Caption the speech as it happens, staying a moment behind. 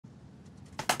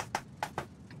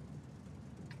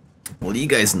Well, you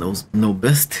guys know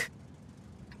best.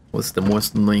 What's the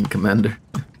most annoying commander?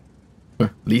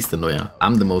 Least annoying.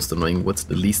 I'm the most annoying. What's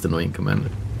the least annoying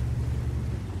commander?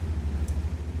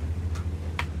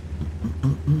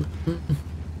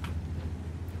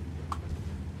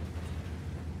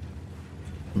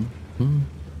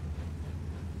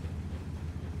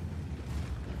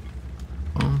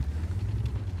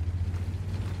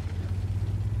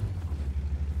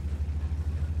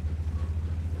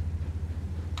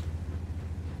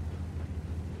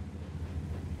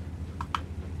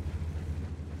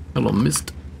 Hello,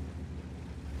 mist.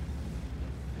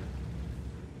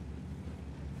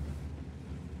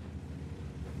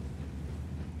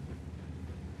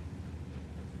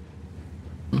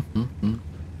 I'm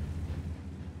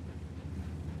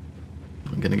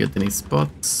gonna get any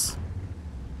spots.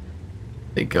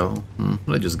 Hey, go.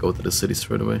 Let's just go to the city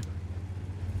straight away.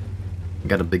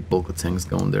 Got a big bulk of tanks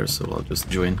going there, so I'll just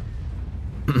join.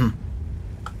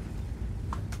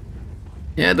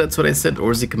 Yeah, that's what I said.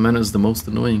 Orzi Commander is the most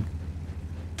annoying.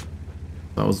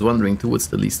 I was wondering too, what's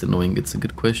the least annoying? It's a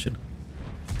good question.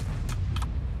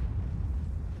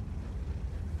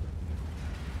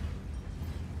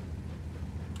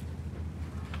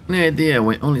 Any idea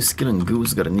why only Skill and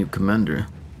Goose got a new commander?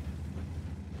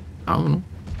 I don't know.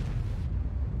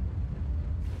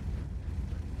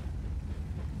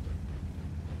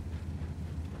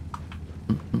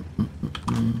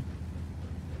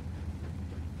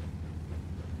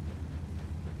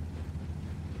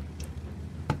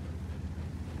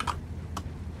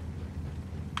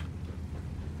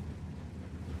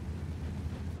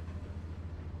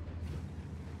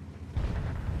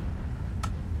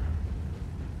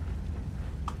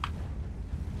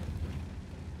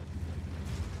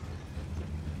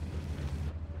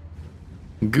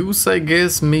 Goose, I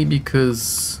guess, maybe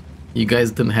because you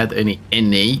guys didn't have any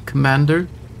NA commander.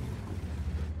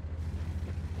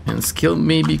 And Skill,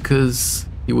 maybe because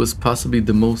he was possibly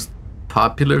the most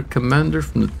popular commander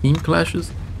from the team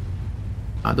clashes.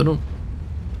 I don't know.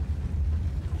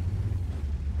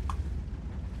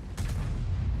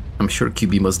 I'm sure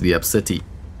QB must be upsetty.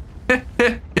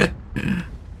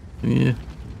 Yeah.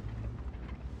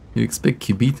 You expect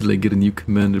QB to like get a new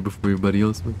commander before everybody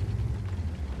else would.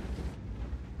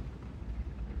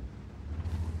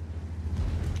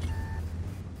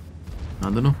 I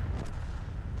don't know.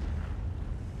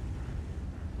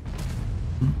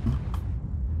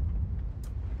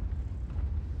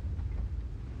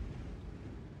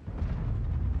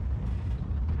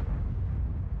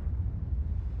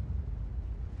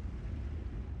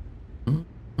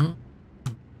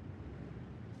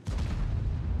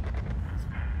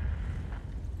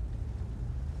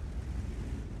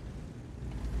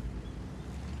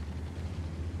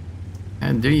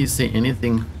 And did you say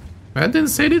anything? I didn't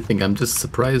say anything. I'm just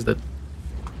surprised that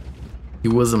he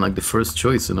wasn't like the first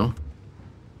choice, you know?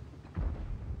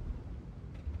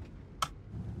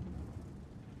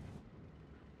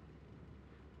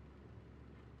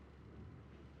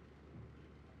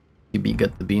 QB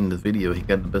got to be in the video. He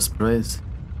got the best prize.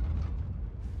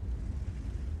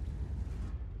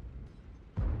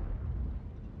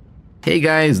 Hey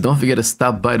guys, don't forget to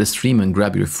stop by the stream and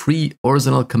grab your free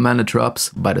orzanel commander drops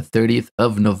by the 30th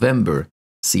of November.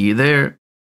 See you there.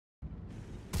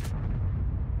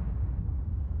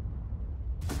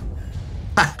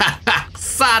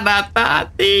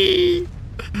 Sanatati!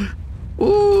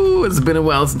 Ooh, it's been a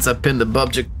while since I pinned the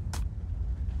object.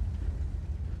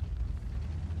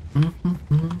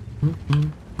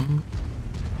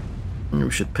 We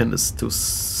should pin this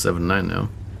 279 now.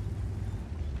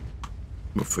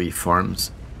 Before he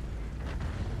farms.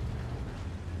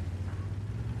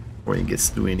 Before he gets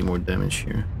to do any more damage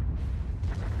here.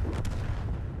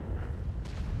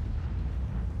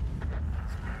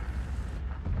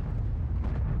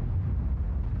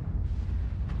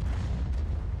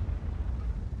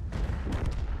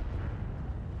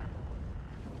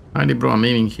 Alrighty, bro, I'm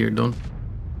aiming here, don't.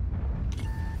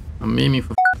 I'm aiming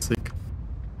for f***'s sake.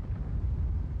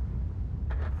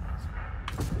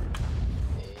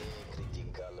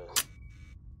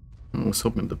 I was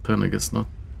hoping to pen, I guess not.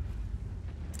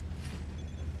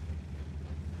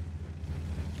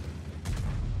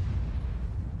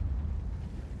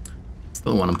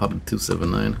 Still want to pop it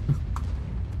 279.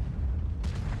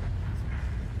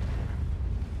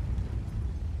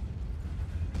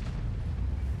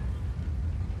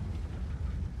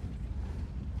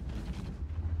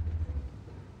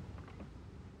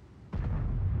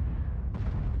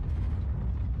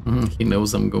 He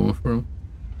knows I'm going for him.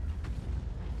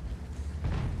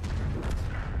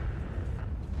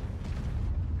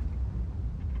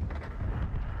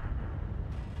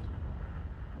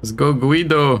 Let's go,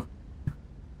 Guido!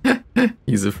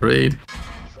 He's afraid.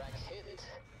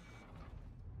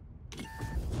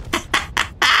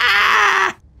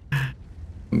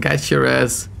 Got your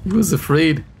ass. He was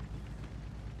afraid.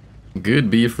 Good,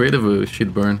 be afraid of a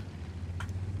shit burn.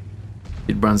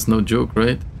 Shit burn's no joke,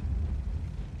 right?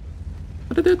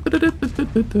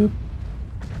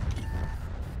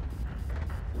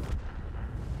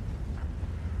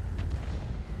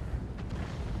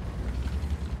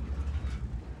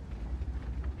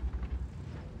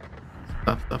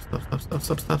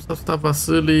 Stop,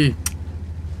 Vasily.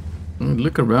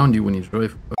 Look around you when you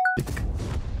drive.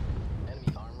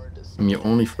 I'm your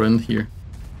only friend here.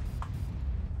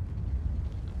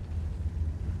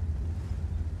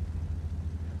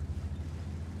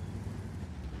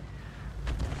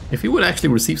 If we would actually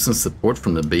receive some support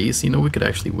from the base, you know, we could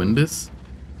actually win this.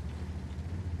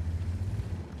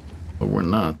 But we're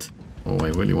not. Oh, I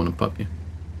really want to pop you.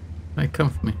 Alright, come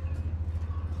for me.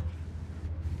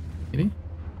 Kitty?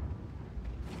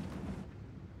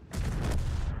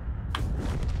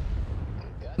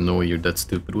 No, you're that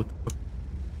stupid. What the fuck?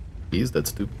 He is that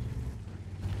stupid.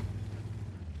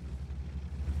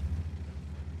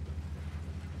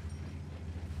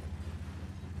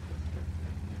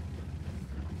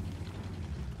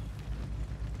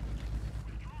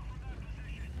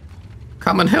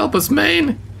 Come and help us,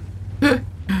 man! You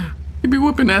be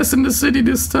whooping ass in the city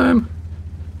this time.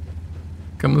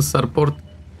 Come and support.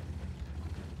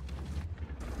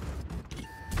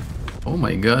 Oh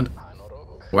my god.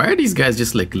 Why are these guys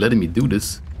just like letting me do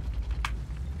this?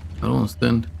 I don't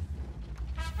understand.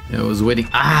 Yeah, I was waiting.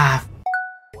 Ah!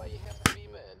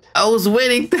 I was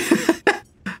waiting.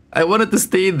 I wanted to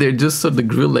stay there just so the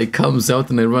grill like comes out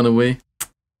and I run away.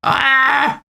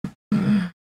 Ah!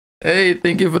 Hey,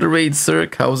 thank you for the raid,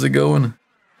 Cirque. How's it going?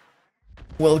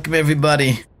 Welcome,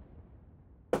 everybody.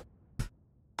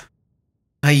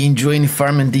 Are you enjoying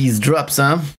farming these drops,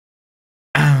 huh?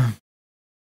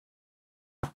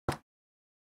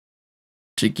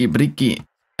 Chicky bricky.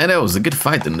 And that was a good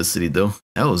fight in the city, though.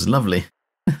 That was lovely.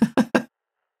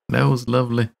 That was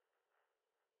lovely.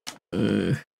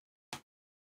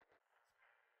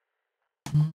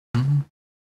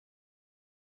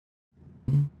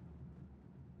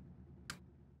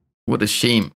 What a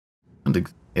shame. The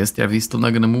STRV is still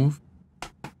not gonna move.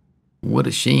 What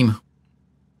a shame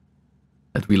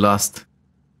that we lost.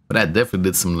 But I definitely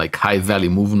did some like high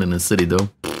value movement in the city, though.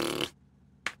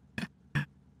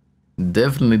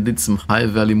 Definitely did some high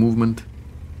value movement.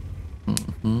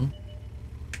 And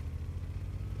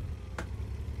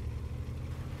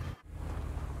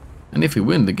if we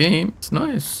win the game, it's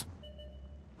nice.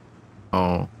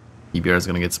 Oh, EBR is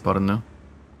gonna get spotted now.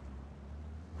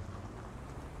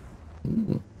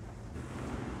 Ooh.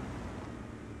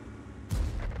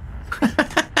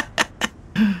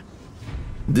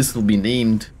 This will be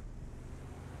named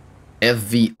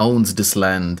FV owns this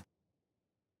land.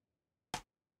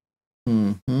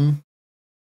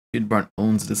 Shitbarn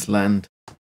owns this land.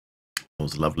 That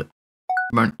was lovely.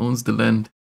 Shitbarn owns the land.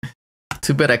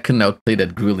 Too bad I couldn't outplay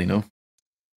that grill, you know.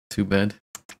 Too bad.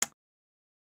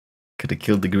 Could have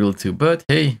killed the grill too, but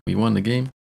hey, we won the game.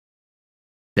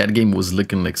 That game was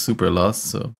looking like super lost,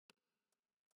 so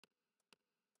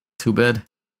too bad.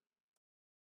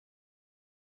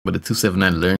 But the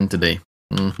 279 learned today.